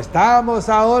 Como estamos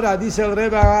ahora, dice el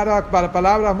Rebbe para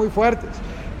palabras muy fuertes,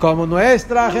 como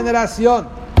nuestra generación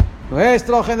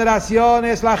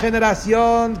es la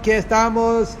generación que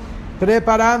estamos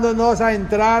preparándonos a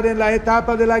entrar en la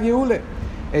etapa de la Geule.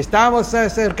 Estamos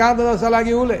acercándonos a la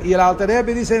Geule. Y el Alter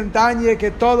Rebbe dice en Tanya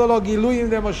que todos los Giluyim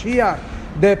de Moshiach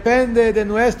depende de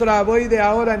nuestra avoide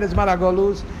ahora en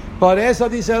Esmaragolus. Por eso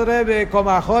dice el Rebbe,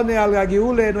 como ajone al la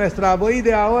Geule, nuestra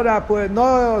avoide ahora pues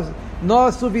no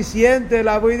es suficiente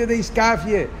la avoide de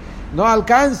Iskafie. No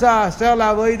alcanza a ser la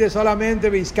avoide solamente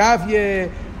de Iskafie,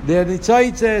 de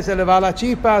Nitzoitzes, elevar las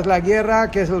chispas, la guerra,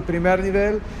 que es el primer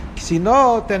nivel.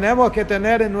 Sino tenemos que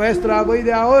tener en nuestra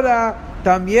avoide ahora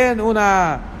también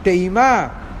una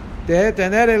teimá, de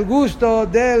tener el gusto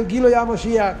del Giloy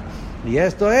HaMoshiach. Y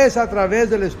esto es a través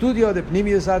del estudio de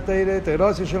Pnimius HaTeire,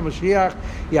 Terosia Shel Moshiach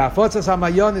y Afotzas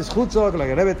Hamayones Chutzot, que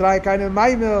el Rebbe trae acá en el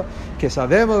Maimer, que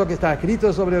sabemos lo que está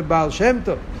escrito sobre el Baal Shem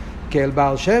Tov, que el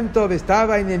Baal Shem Tov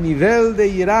estaba en el nivel de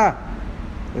Irá.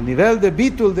 El nivel de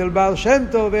Bitul del Baal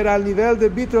Shem Tov era el nivel de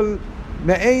Bitul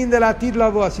Me'ein de la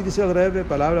Tidlavo, así dice el Rebbe,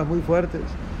 palabras muy fuertes.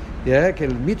 Que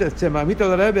el mito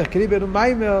del Rebbe escribe en un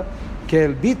Maimer que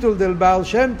el Bitul del Baal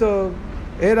Shem Tov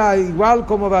era igual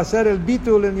como va a ser el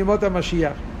Bitul en Yemot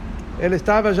HaMashiach. Él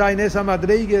estaba ya en esa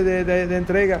madrigue de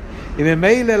entrega. Y me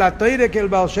meile la Teire que el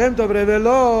Baal Shem Tov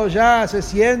reveló, ya se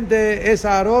siente ese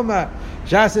aroma,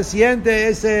 ya se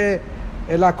siente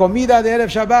la comida de Erev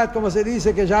Shabbat, como se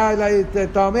dice, que ya la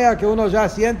tomea, que uno ya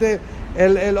siente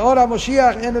el Ora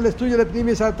Moshiach en el estudio de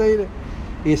Pnimius HaTeire.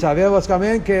 Y sabemos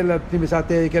también que el Pnimius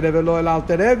HaTeire que reveló el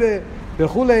Alter Rebbe,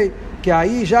 Bejulei, que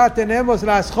ahí ya tenemos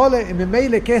la esjole, y me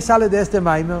meile, ¿qué sale de este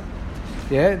Maimer?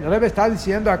 El Rebbe está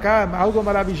diciendo acá algo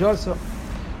maravilloso,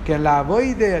 que en la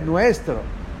avoide nuestro,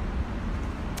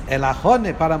 el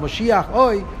ajone para Moshiach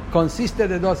hoy, consiste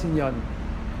de dos inyones.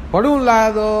 Por un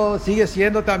lado, sigue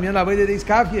siendo también la avoide de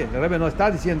Iskafie, el Rebbe no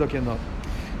está diciendo que no.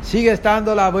 Sigue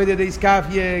estando la avoide de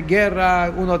Iskafie,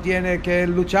 guerra, uno tiene que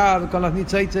luchar con los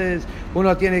nitzeitzes,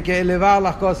 uno tiene que elevar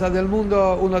las cosas del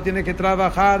mundo, uno tiene que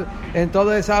trabajar en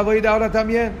toda esa avoide ahora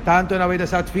también, tanto en la avoide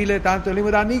Satfile, tanto en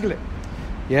Limud HaNigle.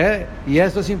 Y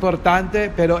esto es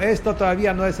importante, pero esto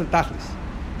todavía no es el Tachlis.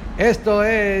 Esto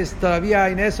es, todavía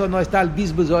en eso no está el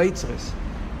Bizbuz o Itzres.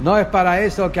 No es para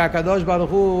eso que Akadosh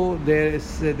Baruj Hu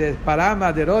de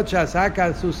Parama, de Rocha,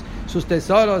 saca sus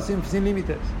tesoros sin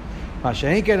límites.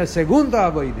 Mashen que el segundo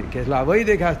avoide, que es la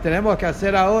avoide que tenemos que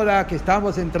hacer ahora, que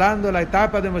estamos entrando en la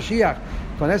etapa de Moshiach.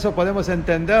 Con eso podemos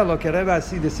entender lo que Rebbe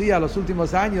decía los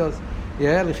últimos años. Y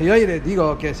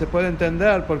digo que se puede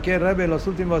entender por qué Rebbe en los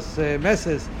últimos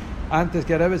meses, antes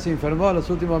que Rebbe se enfermó, los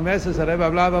últimos meses Rebbe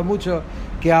hablaba mucho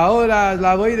que ahora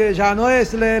la avoide ya no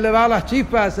es elevar las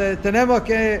chispas, tenemos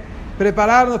que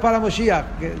prepararnos para Moshiach.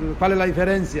 ¿Cuál es la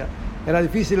diferencia? Era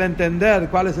difícil entender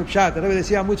cuál es el pshat. Rebbe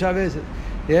decía muchas veces,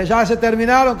 ya se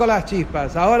terminaron con las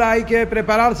chispas, ahora hay que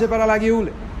prepararse para la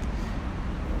Geule.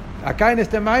 Acá en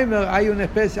este Maimer hay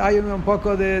un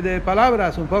poco de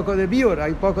palabras, un poco de biur,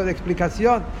 hay un poco de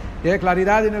explicación y de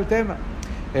claridad en el tema.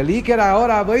 El Iker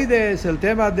ahora avoides, el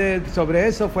tema sobre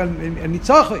eso fue el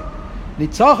Nitzochen.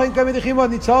 Nitzochen, que me dijimos,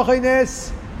 Nitzochen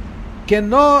es que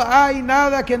no hay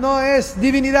nada que no es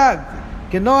divinidad,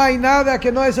 que no hay nada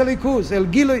que no es el Ikus, el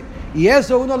Giloy. Y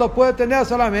eso uno lo puede tener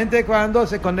solamente cuando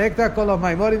se conecta con los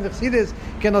Maimorim Chassidus,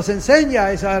 que nos enseña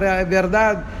esa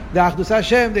verdad de Achdus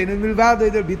Hashem, de Inut Milvado y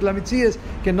del Bittul HaMitzias,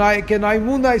 que no hay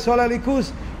mundo, hay solo el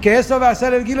Ikus, que eso va a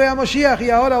ser el Giloy HaMoshiach,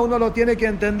 y ahora uno lo tiene que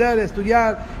entender,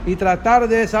 estudiar y tratar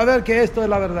de saber que esto es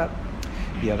la verdad.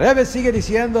 Y el Rebbe sigue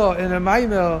diciendo en el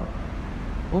Maimer,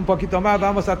 un poquito más,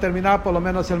 vamos a terminar por lo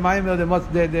menos el Maimer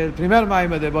del primer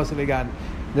Maimer de Bosilegan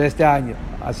de este año.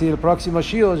 Así el próximo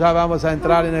Shiur ya vamos a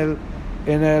entrar en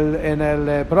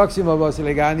el próximo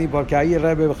Bosilegani, porque ahí el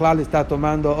Rebbe Bechlal está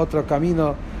tomando otro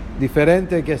camino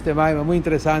diferente que este Maimer, muy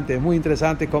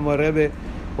interesante como el Rebbe,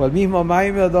 o el mismo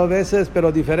Maimer dos veces,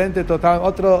 pero diferente, total,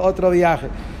 otro viaje.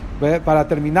 Para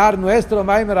terminar nuestro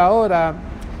Maimer ahora,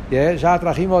 ya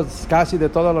trajimos casi de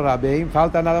todos los Rabbeim,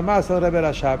 falta nada más el Rebbe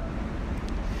Rashab.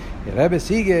 El Rebbe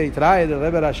sigue y trae del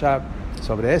Rebbe Rashab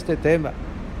sobre este tema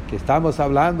que estamos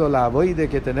hablando, la avoide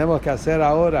que tenemos que hacer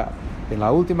ahora en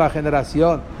la última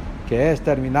generación, que es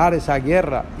terminar esa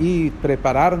guerra y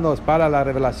prepararnos para la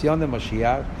revelación de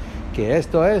Moshiach, que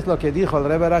esto es lo que dijo el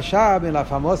Rebbe Rashab en la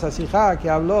famosa Sijá que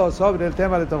habló sobre el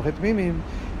tema de Tomchet Mimim,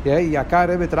 y acá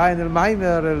el Rebbe trae en el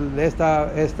Maimer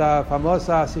esta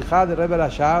famosa Sijá de Rebbe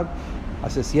Rashab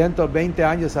hace 120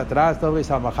 años atrás, sobre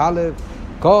Samachalev,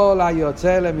 Kol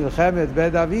hayotze lemilchemet be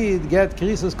David get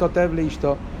Krisus kotev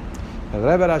leishto. El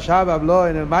Rebbe Rashab habló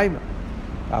en el Maimer,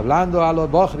 hablando a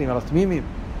los Bochrim, a los Tmimim,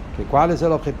 que cuál es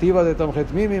el objetivo de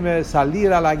Tomchet Mimim, es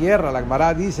salir a la guerra. La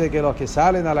Gemara dice que los que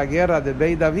salen a la guerra de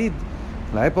Beit David,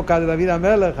 en la época de David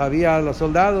HaMelech, había los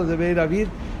soldados de Beit David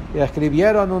y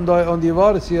escribieron un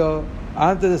divorcio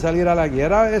antes de salir a la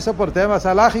guerra, eso por temas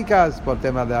halágicas, por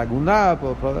temas de aguná,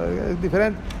 es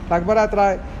diferente. La Gemara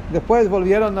trae, después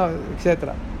volvieron,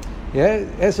 etcétera.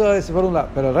 Eso es por un lado.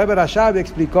 Pero el Rebbe Rashab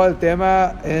explicó el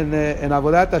tema en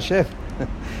Avodat Hashem.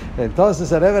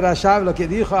 Entonces el Rebbe Rashab lo que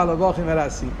dijo a los Bochim era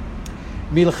así: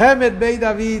 Milchemet Beit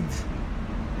David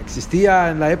existía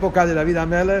en la época de David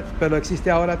HaMelech, pero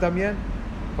existe ahora también,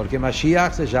 porque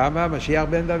Mashiach se llama Mashiach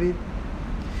ben David.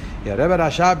 Y el Rebbe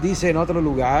Rashab dice en otro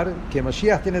lugar que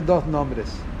Mashiach tiene dos nombres: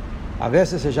 a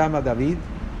veces se llama David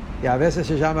y a veces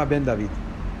se llama Ben David.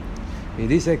 Y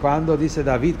dice, cuando dice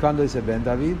David, cuando dice Ben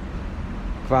David,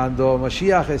 cuando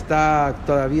Mashiach está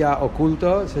todavía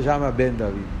oculto, se llama Ben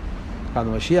David.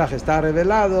 Cuando Mashiach está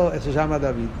revelado, se llama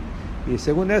David. Y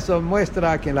según eso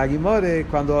muestra que en la Gimore,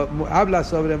 cuando habla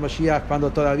sobre Mashiach,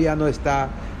 cuando todavía no está,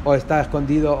 o está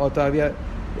escondido, o todavía,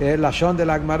 la Shon de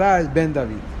la Gemara es Ben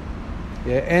David.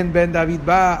 En Ben David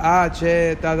va,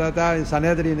 en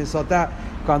Sanedrin, en Sotá,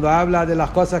 cuando habla de las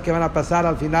cosas que van a pasar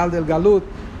al final del Galut,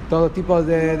 todo tipo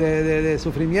de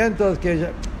sufrimientos,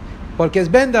 porque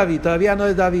es Ben David, todavía no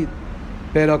es David.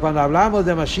 Pero cuando hablamos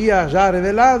de Mashiach ya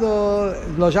revelado,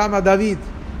 lo llama David.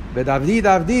 David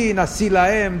Abdi,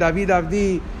 Nasilaem, David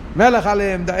Abdi, Melech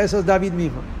Aleem, eso es David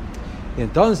mismo. Y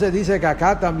entonces dice que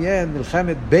acá también el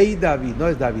Gemet Bei David, no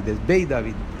es David, es Bei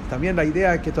David. También la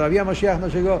idea es que todavía Mashiach no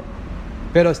llegó,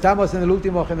 pero estamos en la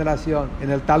última generación,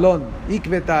 en el talón,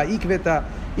 Ikveta,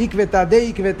 de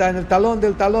Ikveta, en el talón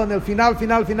del talón, el final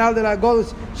de la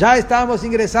Golus, ya estamos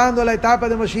ingresando a la etapa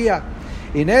de Mashiach.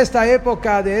 Y en esta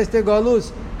época de este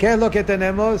Golus, ¿qué es lo que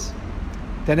tenemos?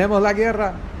 Tenemos la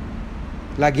guerra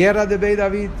de Bei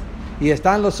David, y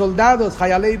están los soldados,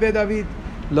 Hayalei Bei David,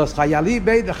 los Hayalei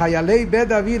Bei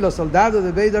David, los soldados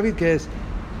de Bei David, que es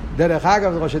Derech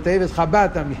Hagav, Rosh Teves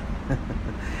Chabad también.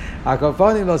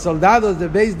 Acompañan los soldados de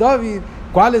Beis David.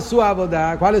 ¿Cuál es su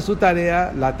abodá? ¿Cuál es su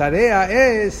tarea? La tarea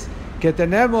es que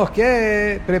tenemos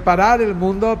que preparar el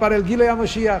mundo para el Gilui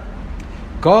HaMashiach.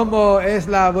 ¿Cómo es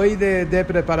la aboide de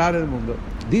preparar el mundo?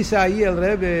 Dice ahí el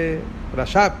Rebbe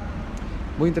Rashab,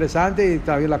 muy interesante, y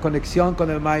también la conexión con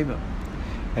el Maimon.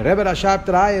 El Rebbe Rashab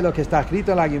trae lo que está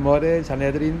escrito en la Gimore, en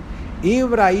Sanedrin: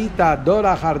 Im raita dor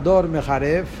achardor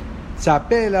mecharev,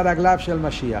 tzapeh laraglav shel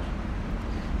Mashiach.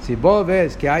 Si vos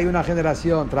ves que hay una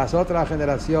generación tras otra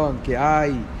generación, que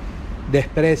hay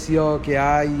desprecio, que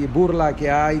hay burla,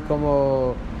 que hay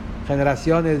como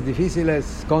generaciones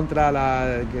difíciles contra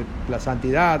la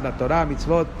santidad, la Torah,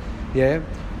 mitzvot,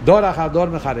 dor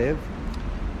achardor mecharev,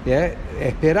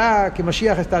 espera que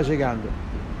Mashiach está llegando.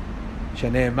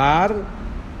 Sheneemar,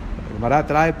 el Gemara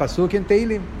trae pasuk en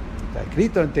Teilim, está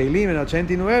escrito en Teilim en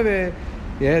 89,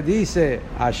 dice: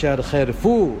 Asher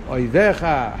cherfu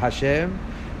oiveja Hashem,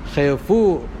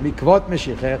 cherfu mikvot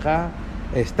meshichecha,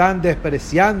 están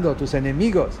despreciando tus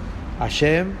enemigos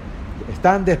Hashem,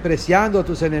 están despreciando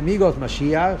tus enemigos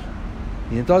Mashiach.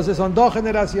 Y entonces son dos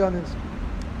generaciones.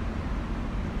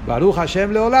 Baruch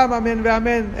Hashem leolam, amén ve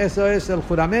amén. Eso es el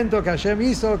juramento que Hashem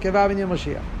hizo, que va a venir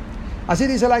Mashiach. Así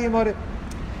dice la Gemara.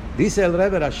 Dice el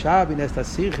Rebbe Rashab en esta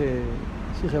sige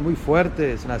muy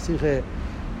fuerte, es una sige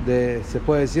de, se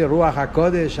puede decir, Ruach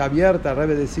HaKodesh abierta. El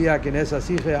Rebbe decía que en esa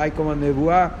sige hay como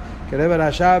nebuá, que el Rebbe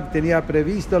Rashab tenía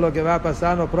previsto lo que va a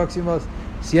pasar en los próximos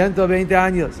 120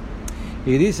 años.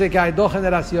 Y dice que hay dos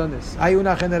generaciones. Hay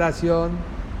una generación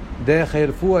de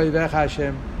Jerfu y Veja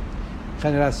Hashem,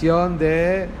 generación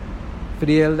de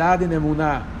frialdad en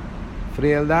Emuná,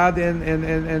 frialdad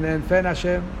en fe en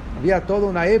Hashem. Había toda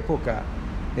una época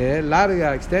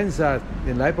larga, extensa,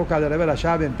 en la época de Rebbe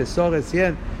Rashab empezó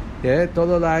recién,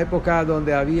 toda la época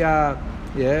donde había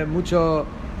mucho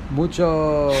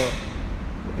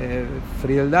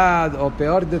frialdad, o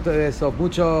peor de eso,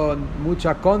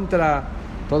 mucha contra,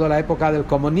 toda la época del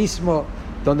comunismo,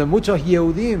 donde muchos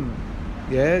Yehudim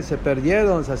se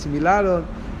perdieron, se asimilaron,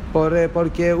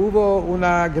 porque hubo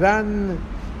una gran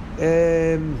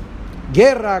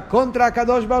guerra contra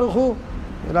Kadosh Baruj Hu.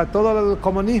 Era todo el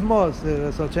comunismo,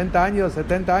 los 80 años,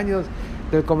 70 años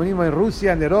del comunismo en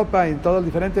Rusia, en Europa, en todos los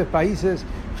diferentes países.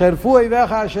 Jerfu y Veja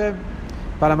Hashem,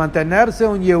 para mantenerse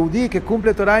un Yehudí que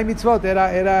cumple Torah y Mitzvot,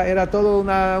 era todo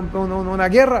una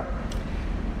guerra.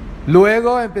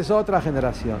 Luego empezó otra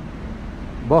generación.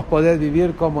 Vos podés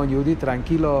vivir como un Yehudí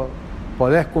tranquilo,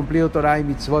 podés cumplir Torah y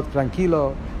Mitzvot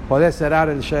tranquilo, podés cerrar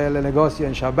el negocio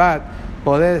en Shabbat,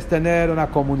 podés tener una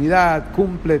comunidad,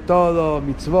 cumple todo,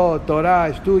 Mitzvot, Torah,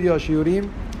 estudio, Shiurim,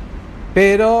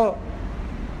 pero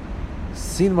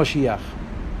sin Moshiach.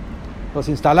 Nos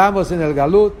instalamos en el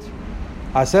Galut,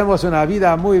 hacemos una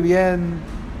vida muy bien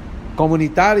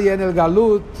comunitaria en el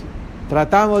Galut,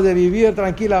 tratamos de vivir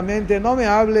tranquilamente. No me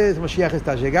hables, Moshiach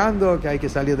está llegando, que hay que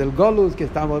salir del Galut, que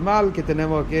estamos mal, que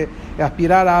tenemos que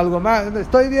aspirar a algo más.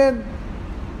 Estoy bien.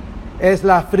 Es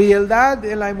la frialdad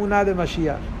en la emuná de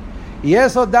Mashiach. Y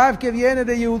eso Dav que viene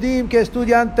de Yehudim, que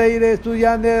estudian Teire,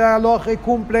 estudian de Aloje,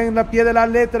 cumplen la pie de la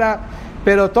letra,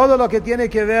 pero todo lo que tiene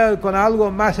que ver con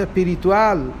algo más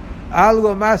espiritual,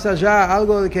 algo más allá,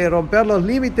 algo de que romper los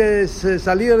límites,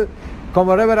 salir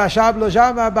como Rebbe Rashab lo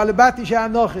llama, Balbatish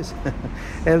Anojes.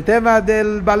 El tema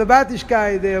del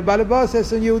Balbatishkai, de Balbos,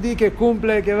 es un yudí que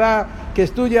cumple, que va, que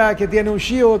estudia, que tiene un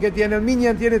shiur, que tiene el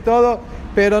minyan, tiene todo,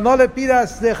 pero no le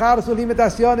pidas dejar sus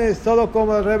limitaciones, todo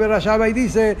como el Rebbe Rashab ahí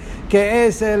dice, que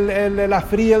es la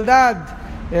frialdad,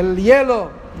 el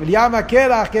hielo, el Yama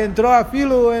Kerach, que entró a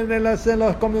Filu en las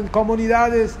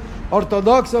comunidades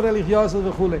ortodoxos religiosos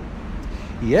de Jule.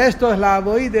 Y esto es la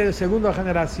avoide de segunda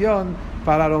generación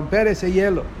para romper ese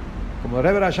hielo. Como el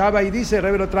Rebbe Rashab ahí dice, el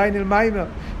Rebbe lo trae en el Maimer,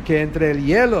 que entre el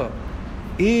hielo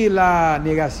y la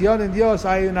negación en Dios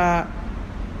hay una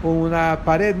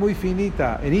pared muy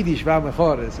finita. En Yiddish va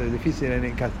mejor, es difícil.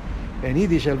 En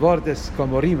Yiddish el borde es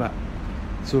como rima.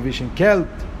 Zwischen Kelt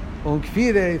und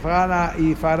Kfire y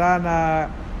Farana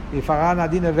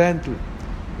Dine Ventel.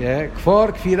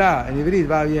 Kfor, Kfira, en Ibrit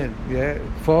va bien.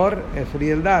 Kfor es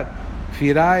frialdad,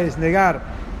 Kfira es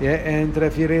negar.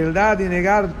 Entre frialdad y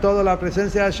negar toda la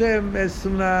presencia de Hashem es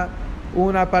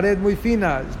una pared muy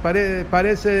fina,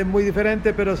 parece muy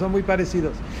diferente, pero son muy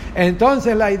parecidos.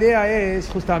 Entonces la idea es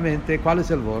justamente, ¿cuál es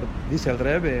el Vort? Dice el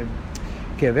Rebbe,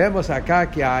 que vemos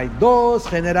acá que hay dos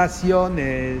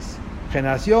generaciones,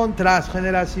 generación tras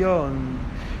generación,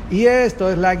 y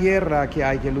esto es la guerra que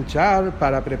hay que luchar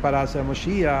para prepararse a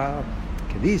Moshiach.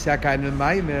 Que dice acá en el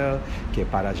Maimer que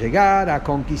para llegar a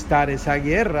conquistar esa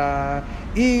guerra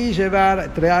y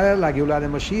traer la Geulá de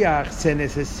Moshiach se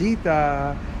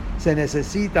necesita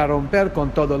romper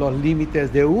con todos los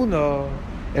límites de uno,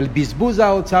 el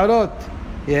Bizbuza Otzarot,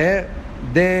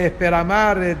 de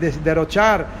esperamar, de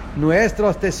derrochar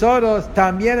nuestros tesoros.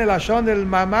 También el Ashon del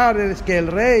Mamar es que el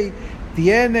rey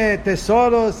tiene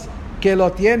tesoros que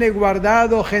lo tiene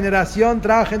guardado generación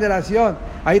tras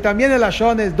generación. Ahí también el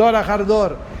Ashon es Dor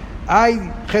Ahardor. Hay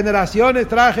generaciones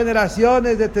tras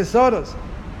generaciones de tesoros.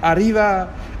 Arriba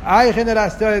hay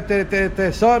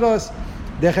tesoros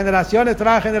de generaciones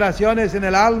tras generaciones en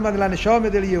el alma de la Neshome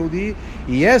del Yehudí.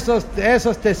 Y esos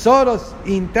tesoros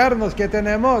internos que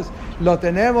tenemos, lo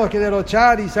tenemos que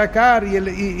derrochar y sacar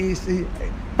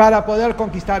para poder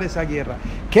conquistar esa guerra.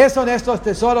 ¿Qué son estos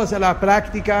tesoros en la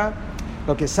práctica?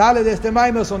 Lo que sale de este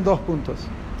Maimer son dos puntos.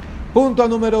 Punto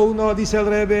número 1, dice el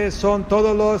Rebbe, son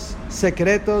todos los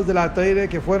secretos de la Torah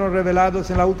que fueron revelados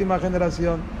en la última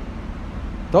generación.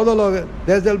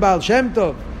 Desde el Baal Shem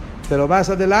Tov, pero más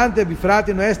adelante, Bifrat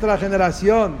en nuestra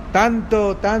generación,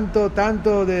 tanto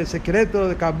de secretos,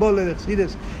 de Kabbalah, de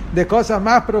Chassidus, de cosas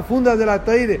más profundas de la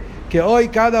Torah, que hoy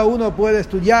cada uno puede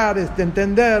estudiar,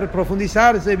 entender,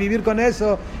 profundizarse, vivir con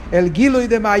eso. El Gilui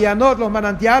de Mayanot, los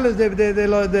manantiales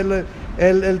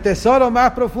el tesoro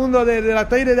más profundo de la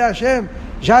Torah de Hashem,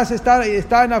 ya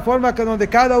está en la forma donde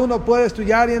cada uno puede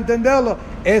estudiar y entenderlo.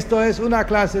 Esto es una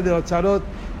clase de Otzarot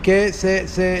que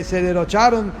se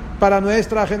derrocharon para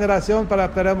nuestra generación, para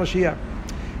esperar Moshiach.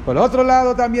 Por otro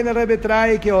lado, también el Rebbe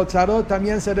trae que Otzarot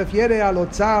también se refiere al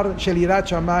Otzar Shel Yirat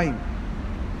Shamayim.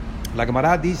 La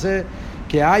Gemara dice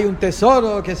que hay un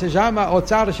tesoro que se llama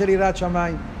Otzar Shel Yirat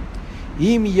Shamayim.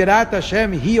 Im Yirat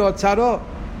Hashem hi Otzaro.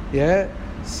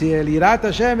 Si el Yirat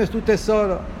Hashem es tu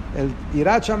tesoro, el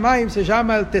Yirat Shamayim se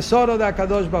llama el tesoro de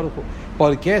Akadosh Baruch Hu.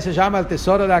 ¿Por qué se llama el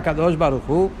tesoro de Akadosh Baruch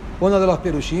Hu? Uno de los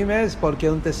pirushim es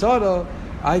porque un tesoro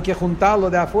hay que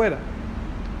juntarlo de afuera.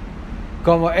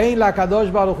 Como en la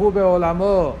Akadosh Baruch Hu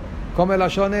beolamo, como el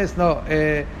Ashon es, no,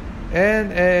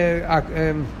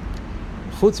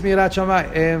 Chutz Mirat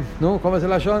Shamayim, no, ¿cómo es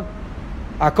el Ashon?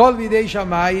 Akol Videi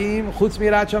Shamayim, Chutz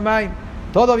Mirat Shamayim.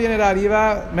 Todo viene de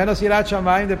arriba, menos Yirat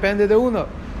Shamayim, depende de uno.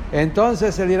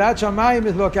 Entonces el Yirat Shamayim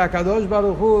es lo que Akadosh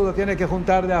Baruch Hu lo tiene que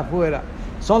juntar de afuera.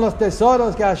 Son los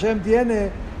tesoros que Hashem tiene,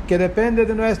 que depende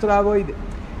de nuestro avoide.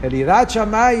 El Yirat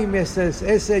Shamayim es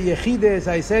ese yehide,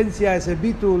 esa esencia, ese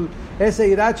bitul, ese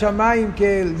Yirat Shamayim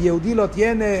que el Yehudí lo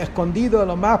tiene escondido en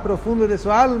lo más profundo de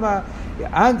su alma,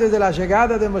 antes de la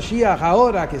llegada de Moshiach.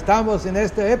 Ahora que estamos en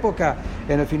esta época,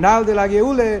 en el final de la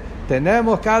Geule,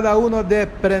 tenemos cada uno de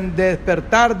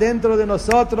despertar dentro de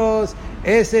nosotros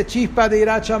ese chispa de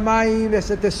Yirat Shamayim,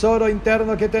 ese tesoro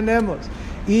interno que tenemos.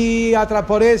 Y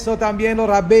por eso también los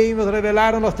Rabbeim nos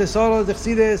revelaron los tesoros de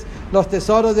Chassidus, los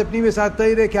tesoros de Pnimis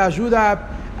HaTorah, que ayuda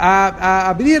a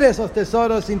abrir esos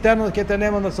tesoros internos que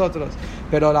tenemos nosotros.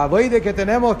 Pero la voide que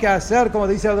tenemos que hacer, como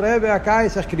dice el Rebbe acá,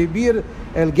 es escribir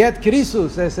el Get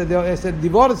Krisus, ese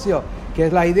divorcio, que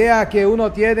es la idea que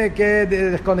uno tiene que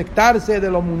desconectarse de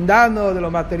lo mundano, de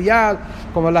lo material,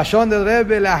 como la Shon del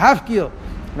Rebbe, la Hafkir.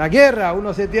 La guerra,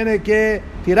 uno se tiene que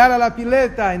tirar a la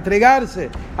pileta, entregarse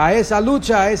a esa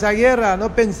lucha, a esa guerra,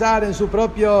 no pensar en su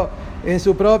propio en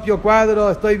su propio cuadro,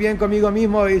 estoy bien conmigo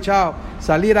mismo y chao.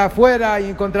 Salir afuera y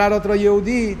encontrar otro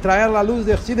Yehudí, traer la luz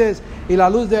de Chassidus y la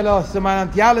luz de los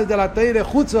manantiales de la Teire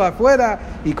Jutzo afuera,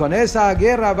 y con esa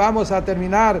guerra vamos a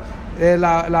terminar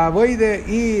la Boide,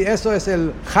 y eso es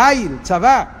el Jail,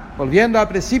 Tzavá. Volviendo al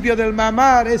principio del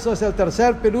Mamar, eso es el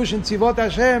tercer Perush en Tzivot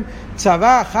Hashem.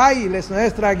 Tzavá, Jail, es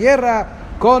nuestra guerra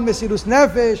con Mesirus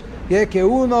Nefesh, que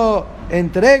uno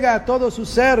entrega todo su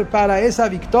ser para esa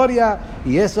victoria,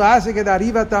 y eso hace que de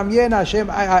arriba también Hashem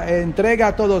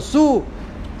entrega todo su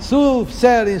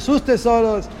ser y sus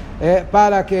tesoros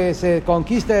para que se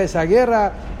conquiste esa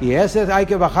guerra, y ese hay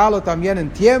que bajarlo también en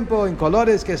tiempo, en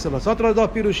colores, que son los otros dos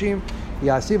Pirushim, y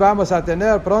así vamos a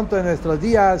tener pronto en nuestros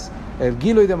días el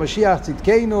Gilui de Moshiach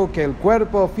Tzidkeinu, que el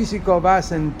cuerpo físico va a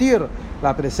sentir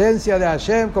la presencia de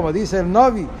Hashem, como dice el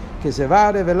Novi, que se va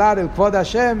a revelar el Kvod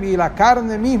Hashem, y la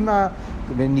carne misma,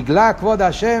 Nigla Kvod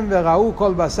Hashem Verau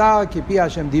Kol Basar Kipi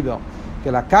Hashem Diber,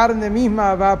 que la carne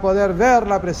misma va a poder ver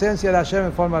la presencia de Hashem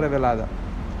en forma revelada.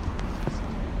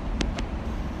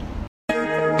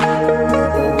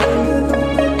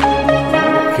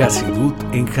 Hasidut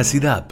en Hasidab.